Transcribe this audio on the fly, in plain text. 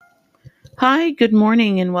Hi, good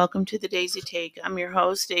morning, and welcome to the Daisy Take. I'm your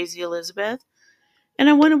host, Daisy Elizabeth, and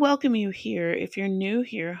I want to welcome you here. If you're new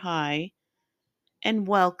here, hi, and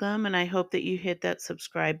welcome, and I hope that you hit that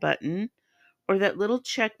subscribe button or that little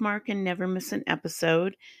check mark and never miss an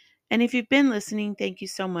episode. And if you've been listening, thank you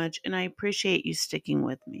so much, and I appreciate you sticking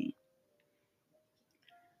with me.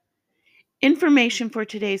 Information for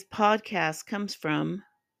today's podcast comes from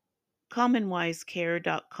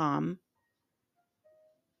commonwisecare.com,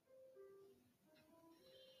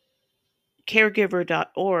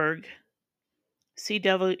 caregiver.org,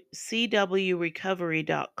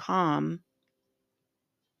 cwrecovery.com,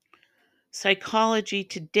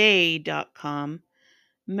 psychologytoday.com,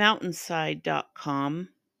 mountainside.com,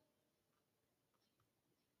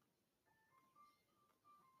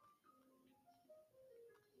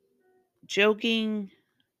 jogging.org.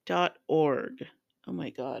 Oh my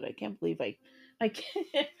god, I can't believe I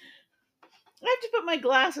can't I have to put my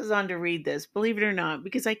glasses on to read this, believe it or not,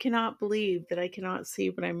 because I cannot believe that I cannot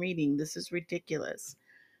see what I'm reading. This is ridiculous.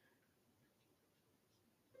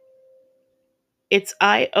 It's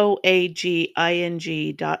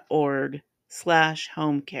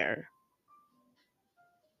ioaging.org/home care.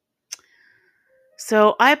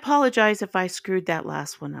 So I apologize if I screwed that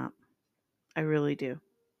last one up. I really do.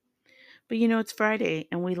 But it's Friday,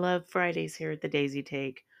 and we love Fridays here at the Daisy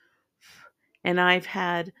Take. And I've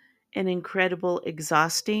had an incredible,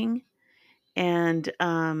 exhausting, and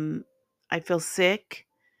I feel sick.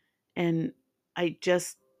 And I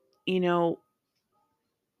just, you know,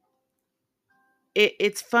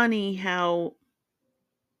 it's funny how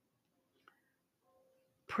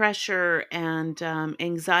pressure and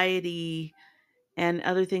anxiety and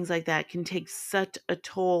other things like that can take such a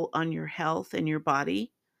toll on your health and your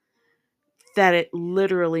body that it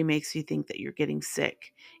literally makes you think that you're getting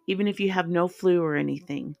sick, even if you have no flu or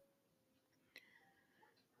anything.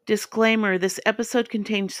 Disclaimer: this episode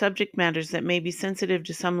contains subject matters that may be sensitive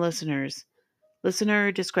to some listeners.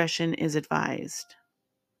 Listener discretion is advised.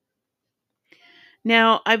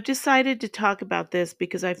 Now, I've decided to talk about this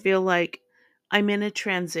because I feel like I'm in a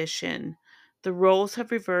transition. The roles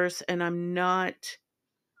have reversed, and I'm not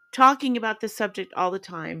talking about this subject all the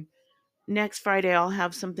time. Next Friday, I'll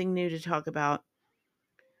have something new to talk about.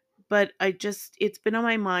 But it's been on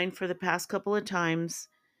my mind for the past couple of times,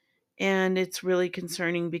 and it's really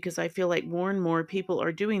concerning because I feel like more and more people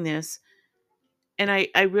are doing this. And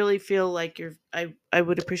I really feel like I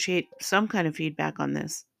would appreciate some kind of feedback on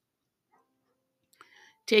this.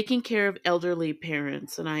 Taking care of elderly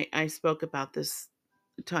parents, and I spoke about this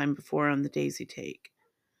time before on the Daisy Take.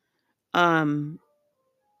 Um,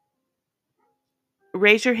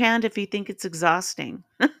 Raise your hand if you think it's exhausting.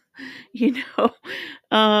 you know,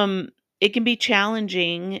 um, it can be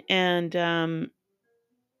challenging, and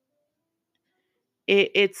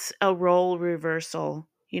it's a role reversal.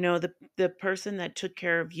 The person that took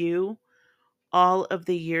care of you all of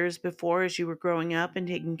the years before as you were growing up and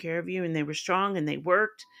taking care of you, and they were strong and they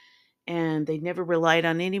worked and they never relied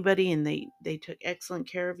on anybody, and they took excellent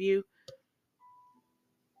care of you.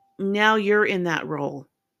 Now you're in that role,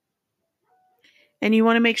 and you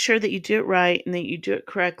want to make sure that you do it right and that you do it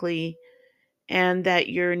correctly, and that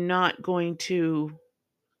you're not going to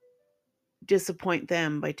disappoint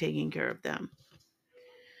them by taking care of them.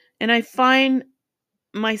 And I find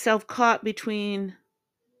myself caught between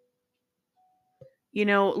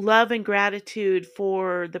love and gratitude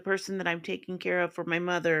for the person that I'm taking care of, for my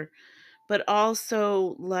mother, but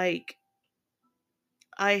also, like,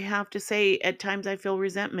 I have to say, at times I feel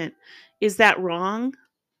resentment. Is that wrong?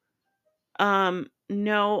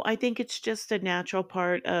 No, I think it's just a natural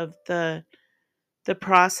part of the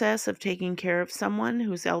process of taking care of someone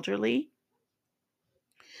who's elderly.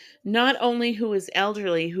 Not only who is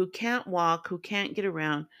elderly, who can't walk, who can't get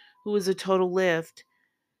around, who is a total lift,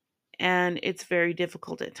 and it's very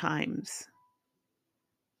difficult at times.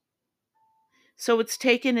 So it's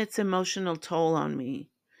taken its emotional toll on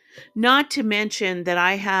me. Not to mention that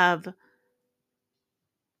I have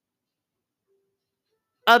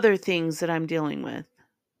other things that I'm dealing with.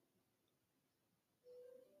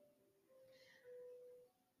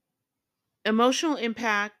 Emotional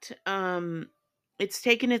impact, it's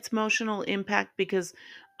taken its emotional impact because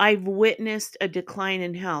I've witnessed a decline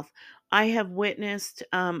in health. I have witnessed,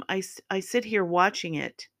 I sit here watching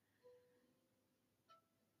it.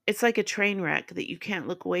 It's like a train wreck that you can't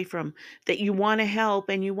look away from, that you want to help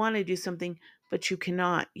and you want to do something, but you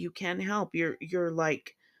cannot. You can't help. You're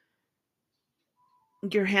like,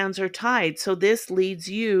 your hands are tied. So this leads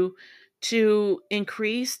you to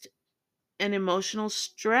increased and emotional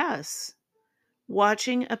stress.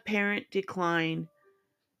 Watching a parent decline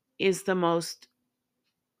is the most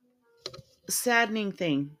saddening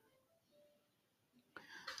thing.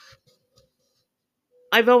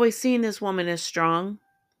 I've always seen this woman as strong.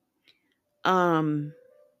 Um,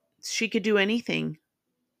 she could do anything.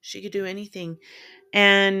 She could do anything.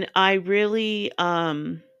 And I really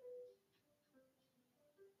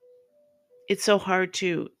it's so hard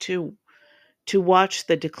to watch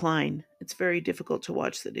the decline. It's very difficult to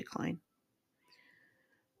watch the decline.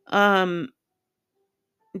 Um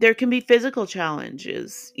there can be physical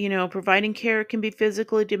challenges. Providing care can be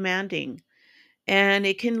physically demanding, and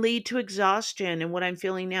it can lead to exhaustion. And what I'm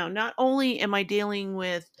feeling now, not only am I dealing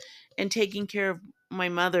with and taking care of my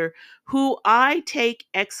mother, who I take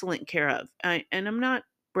excellent care of, and I'm not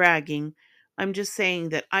bragging, I'm just saying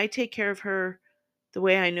that I take care of her the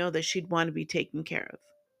way I know that she'd want to be taken care of.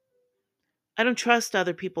 I don't trust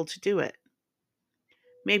other people to do it.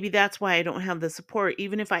 Maybe that's why I don't have the support,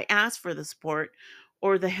 even if I ask for the support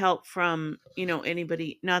or the help from,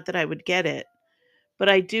 anybody. Not that I would get it, but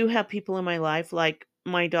I do have people in my life, like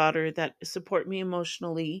my daughter, that support me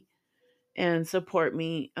emotionally and support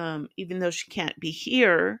me, even though she can't be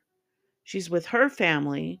here. She's with her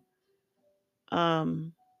family.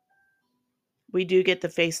 Um, we do get the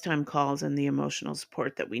FaceTime calls and the emotional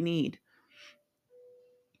support that we need.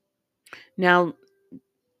 Now,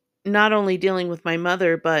 not only dealing with my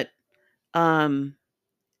mother, but um,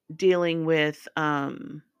 dealing with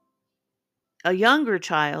a younger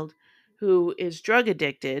child who is drug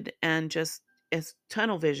addicted and just is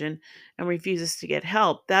tunnel vision and refuses to get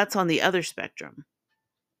help. That's on the other spectrum,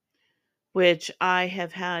 which I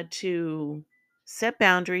have had to set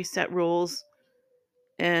boundaries, set rules,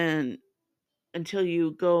 and until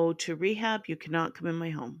you go to rehab, you cannot come in my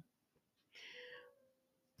home,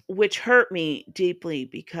 which hurt me deeply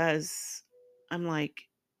because I'm like,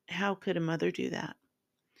 how could a mother do that?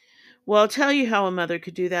 Well, I'll tell you how a mother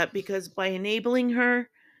could do that, because by enabling her,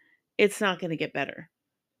 it's not going to get better.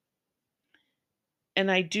 And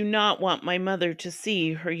I do not want my mother to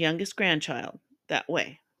see her youngest grandchild that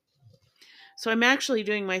way. So I'm actually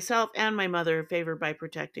doing myself and my mother a favor by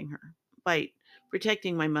protecting her, by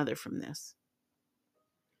protecting my mother from this.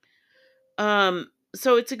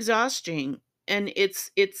 So it's exhausting, and it's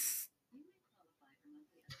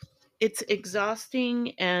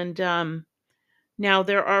exhausting. And now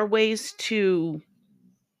there are ways to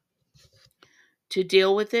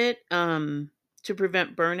deal with it, to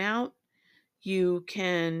prevent burnout. You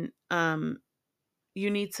can you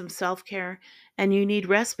need some self-care, and you need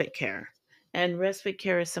respite care. And respite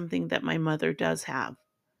care is something that my mother does have,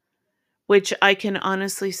 which I can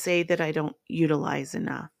honestly say that I don't utilize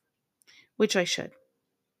enough, which I should.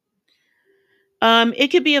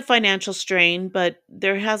 It could be a financial strain, but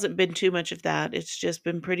there hasn't been too much of that. It's just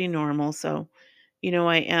been pretty normal. So, you know,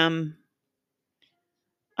 I am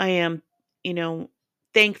I am, you know,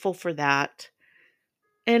 thankful for that.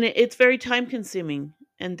 And it's very time consuming,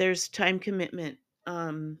 and there's time commitment.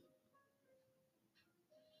 Um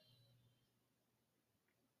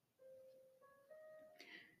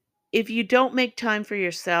if you don't make time for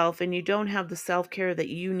yourself and you don't have the self-care that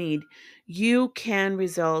you need, you can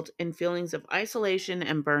result in feelings of isolation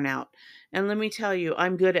and burnout. And let me tell you,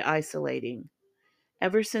 I'm good at isolating.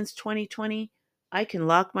 Ever since 2020, I can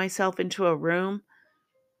lock myself into a room,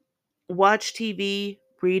 watch TV,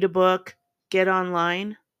 read a book, get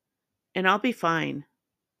online, and I'll be fine,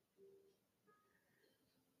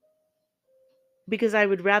 because I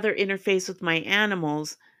would rather interface with my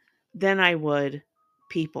animals than I would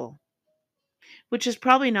people, which is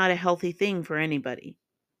probably not a healthy thing for anybody.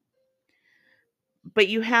 But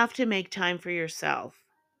you have to make time for yourself.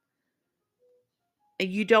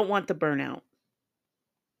 You don't want the burnout.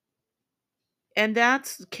 And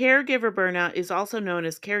that's caregiver burnout is also known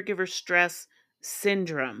as caregiver stress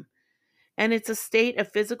syndrome. And it's a state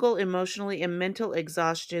of physical, emotionally, and mental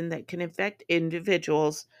exhaustion that can affect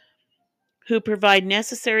individuals who provide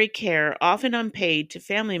necessary care, often unpaid, to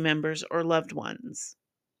family members or loved ones.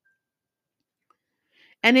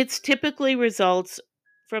 And it's typically results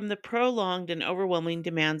from the prolonged and overwhelming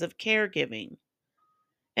demands of caregiving.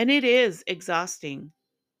 And it is exhausting.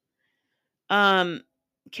 Um,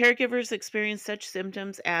 Caregivers experience such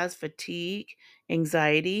symptoms as fatigue,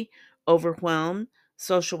 anxiety, overwhelm,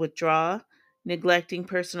 social withdrawal, neglecting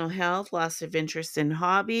personal health, loss of interest in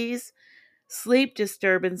hobbies, sleep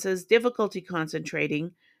disturbances, difficulty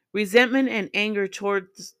concentrating, resentment and anger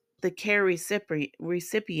towards the care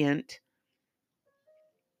recipient,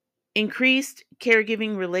 increased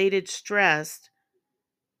caregiving related stress,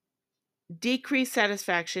 decreased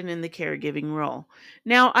satisfaction in the caregiving role.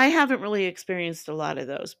 Now, I haven't really experienced a lot of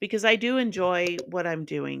those because I do enjoy what I'm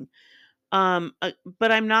doing.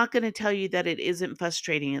 But I'm not going to tell you that it isn't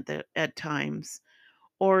frustrating at times,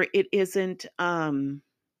 or it isn't, or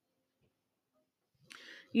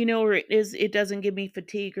it doesn't give me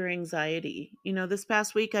fatigue or anxiety. This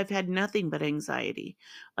past week I've had nothing but anxiety.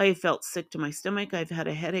 I felt sick to my stomach. I've had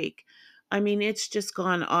a headache. I mean, it's just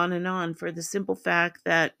gone on and on, for the simple fact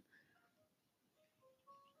that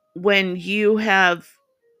when you have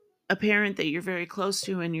a parent that you're very close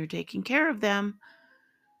to and you're taking care of them,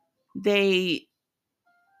 they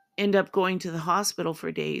end up going to the hospital for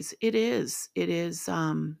days. It is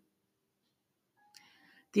the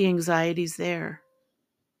anxiety's there,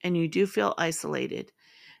 and you do feel isolated,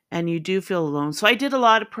 and you do feel alone. So I did a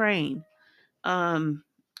lot of praying. Um,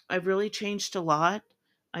 I've really changed a lot.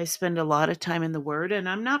 I spend a lot of time in the Word, and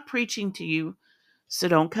I'm not preaching to you, so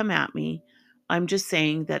don't come at me. I'm just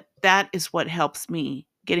saying that that is what helps me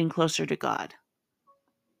getting closer to God.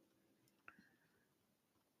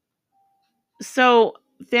 So,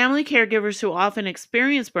 family caregivers who often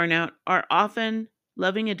experience burnout are often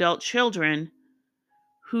loving adult children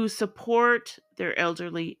who support their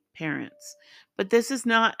elderly parents. But this is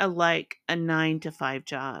not a 9 to 5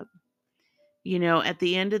 job. At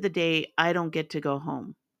the end of the day, I don't get to go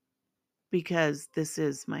home because this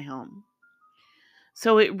is my home.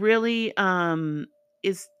 So it really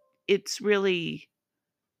is it's really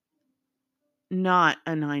not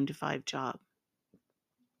a 9 to 5 job.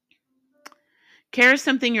 Care is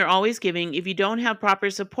something you're always giving. If you don't have proper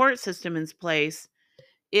support system in place,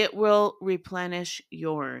 it will replenish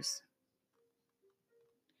yours.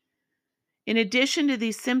 In addition to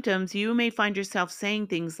these symptoms, you may find yourself saying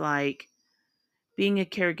things like, being a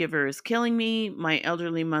caregiver is killing me, my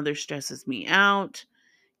elderly mother stresses me out,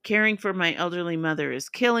 caring for my elderly mother is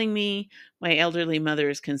killing me, my elderly mother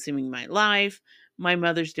is consuming my life, my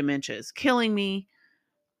mother's dementia is killing me.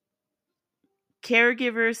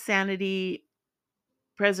 Caregiver sanity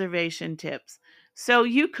preservation tips. So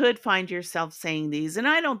you could find yourself saying these, and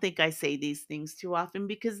I don't think I say these things too often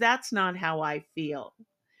because that's not how I feel.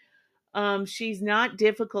 She's not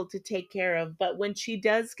difficult to take care of, but when she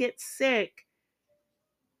does get sick,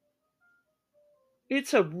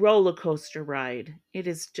 it's a roller coaster ride. It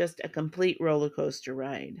is just a complete roller coaster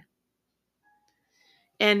ride.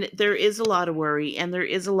 And there is a lot of worry, and there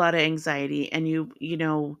is a lot of anxiety, and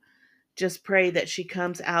just pray that she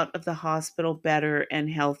comes out of the hospital better and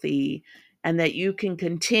healthy, and that you can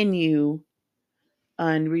continue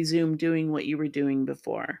and resume doing what you were doing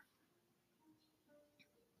before.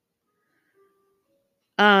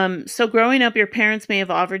 So growing up, your parents may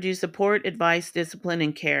have offered you support, advice, discipline,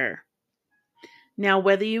 and care. Now,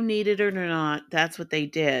 whether you need it or not, that's what they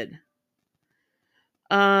did.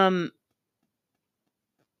 Um,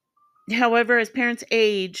 However, as parents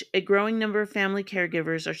age, a growing number of family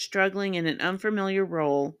caregivers are struggling in an unfamiliar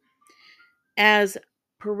role as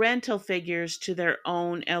parental figures to their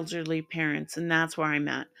own elderly parents, and that's where I'm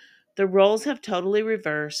at. The roles have totally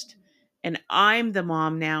reversed, and I'm the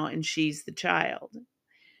mom now, and she's the child.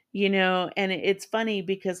 And it's funny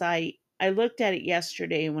because I looked at it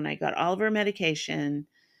yesterday when I got all of her medication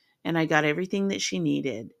and I got everything that she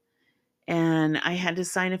needed, and I had to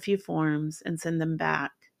sign a few forms and send them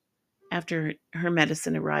back after her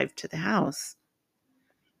medicine arrived to the house.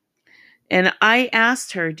 And I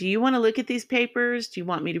asked her, "Do you want to look at these papers? Do you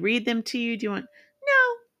want me to read them to you? Do you want?"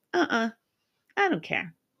 "No. I don't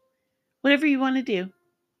care. Whatever you want to do."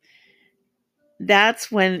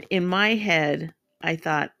 That's when in my head I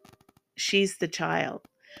thought, she's the child.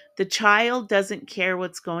 The child doesn't care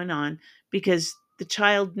what's going on because the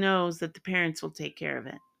child knows that the parents will take care of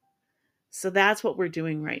it. So that's what we're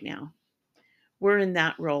doing right now. We're in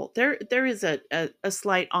that role. There is a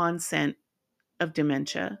slight onset of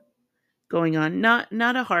dementia going on. Not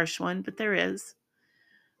a harsh one, but there is.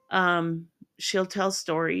 She'll tell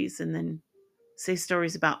stories and then say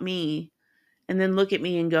stories about me and then look at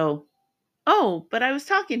me and go, "Oh, but I was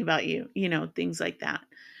talking about you," things like that.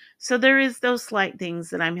 So there is those slight things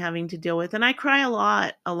that I'm having to deal with, and I cry a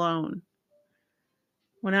lot alone.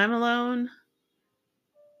 When I'm alone,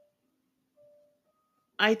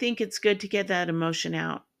 I think it's good to get that emotion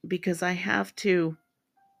out because I have to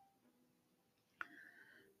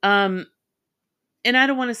um and I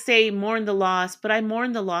don't want to say mourn the loss, but I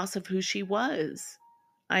mourn the loss of who she was.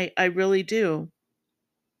 I really do.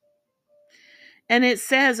 And it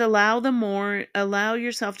says allow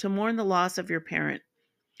yourself to mourn the loss of your parent.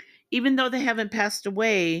 Even though they haven't passed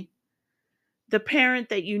away, the parent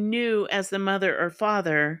that you knew as the mother or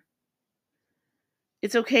father,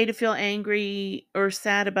 it's okay to feel angry or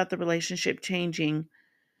sad about the relationship changing,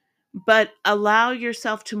 but allow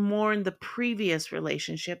yourself to mourn the previous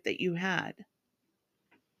relationship that you had.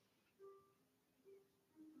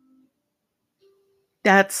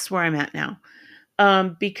 That's where I'm at now.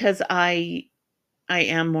 Because I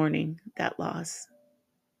am mourning that loss,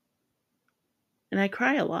 and I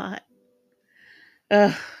cry a lot.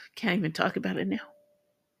 Ugh, can't even talk about it now.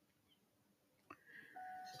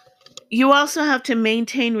 You also have to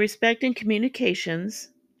maintain respect and communications.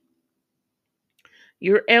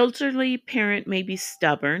 Your elderly parent may be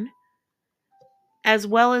stubborn, as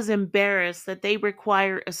well as embarrassed that they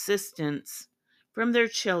require assistance from their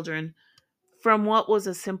children from what was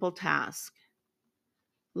a simple task,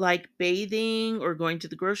 like bathing or going to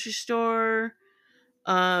the grocery store,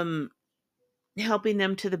 um, helping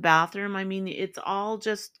them to the bathroom. I mean, it's all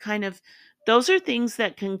just kind of, those are things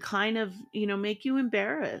that can kind of, make you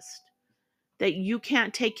embarrassed that you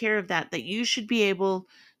can't take care of that you should be able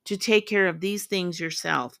to take care of these things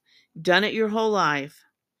yourself. Done it your whole life.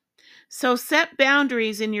 So set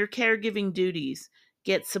boundaries in your caregiving duties.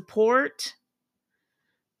 Get support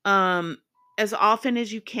um, as often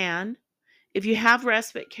as you can. If you have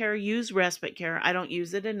respite care, use respite care. I don't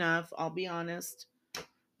use it enough, I'll be honest,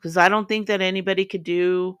 because I don't think that anybody could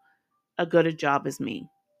do a good a job as me.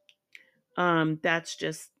 That's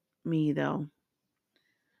just me though.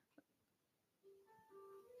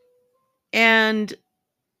 And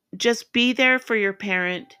just be there for your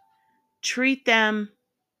parent. Treat them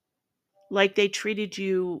like they treated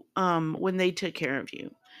you when they took care of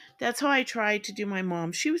you. That's how I tried to do my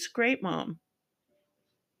mom. She was a great mom.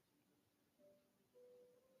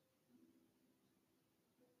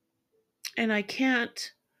 And I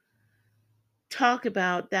can't talk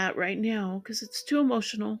about that right now because it's too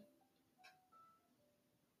emotional.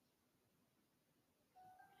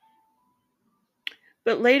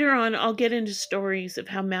 But later on, I'll get into stories of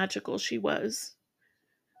how magical she was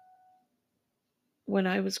when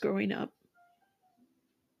I was growing up.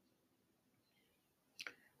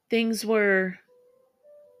 Things were,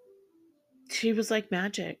 she was like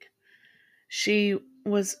magic. She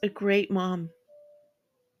was a great mom.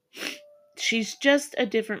 She's just a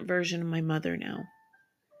different version of my mother now.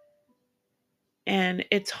 And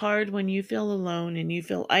it's hard when you feel alone and you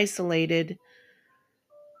feel isolated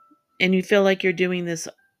and you feel like you're doing this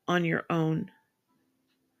on your own.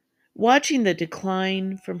 Watching the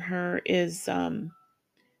decline from her is,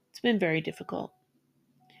 it's been very difficult.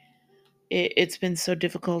 It's been so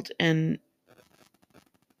difficult. And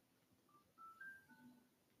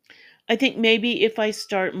I think maybe if I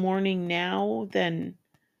start mourning now, then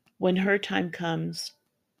when her time comes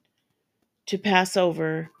to pass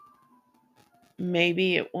over,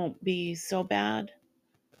 maybe it won't be so bad.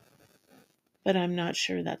 But I'm not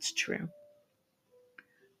sure that's true.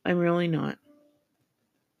 I'm really not.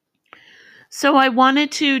 So I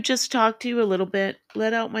wanted to just talk to you a little bit,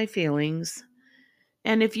 let out my feelings.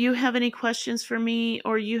 And if you have any questions for me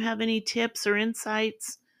or you have any tips or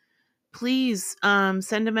insights, please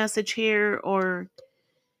send a message here or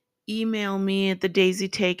email me at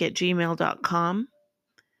thedaisytake@gmail.com.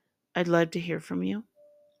 I'd love to hear from you.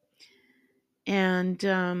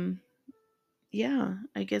 And yeah,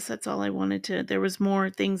 I guess that's all I wanted to. There was more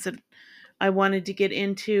things that I wanted to get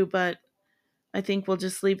into, but I think we'll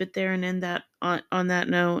just leave it there and end that on that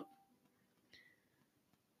note.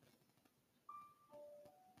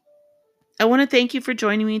 I want to thank you for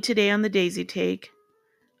joining me today on the Daisy Take.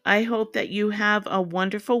 I hope that you have a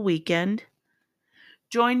wonderful weekend.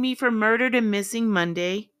 Join me for Murdered and Missing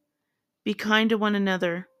Monday. Be kind to one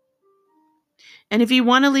another. And if you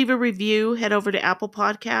want to leave a review, head over to Apple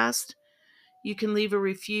Podcast. You can leave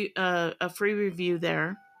a free review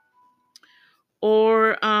there,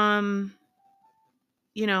 or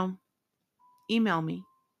you know, email me.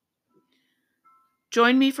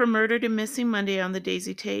 Join me for Murdered and Missing Monday on the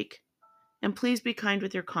Daisy Take, and please be kind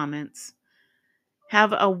with your comments.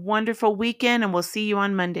 Have a wonderful weekend, and we'll see you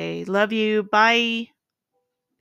on Monday. Love you. Bye.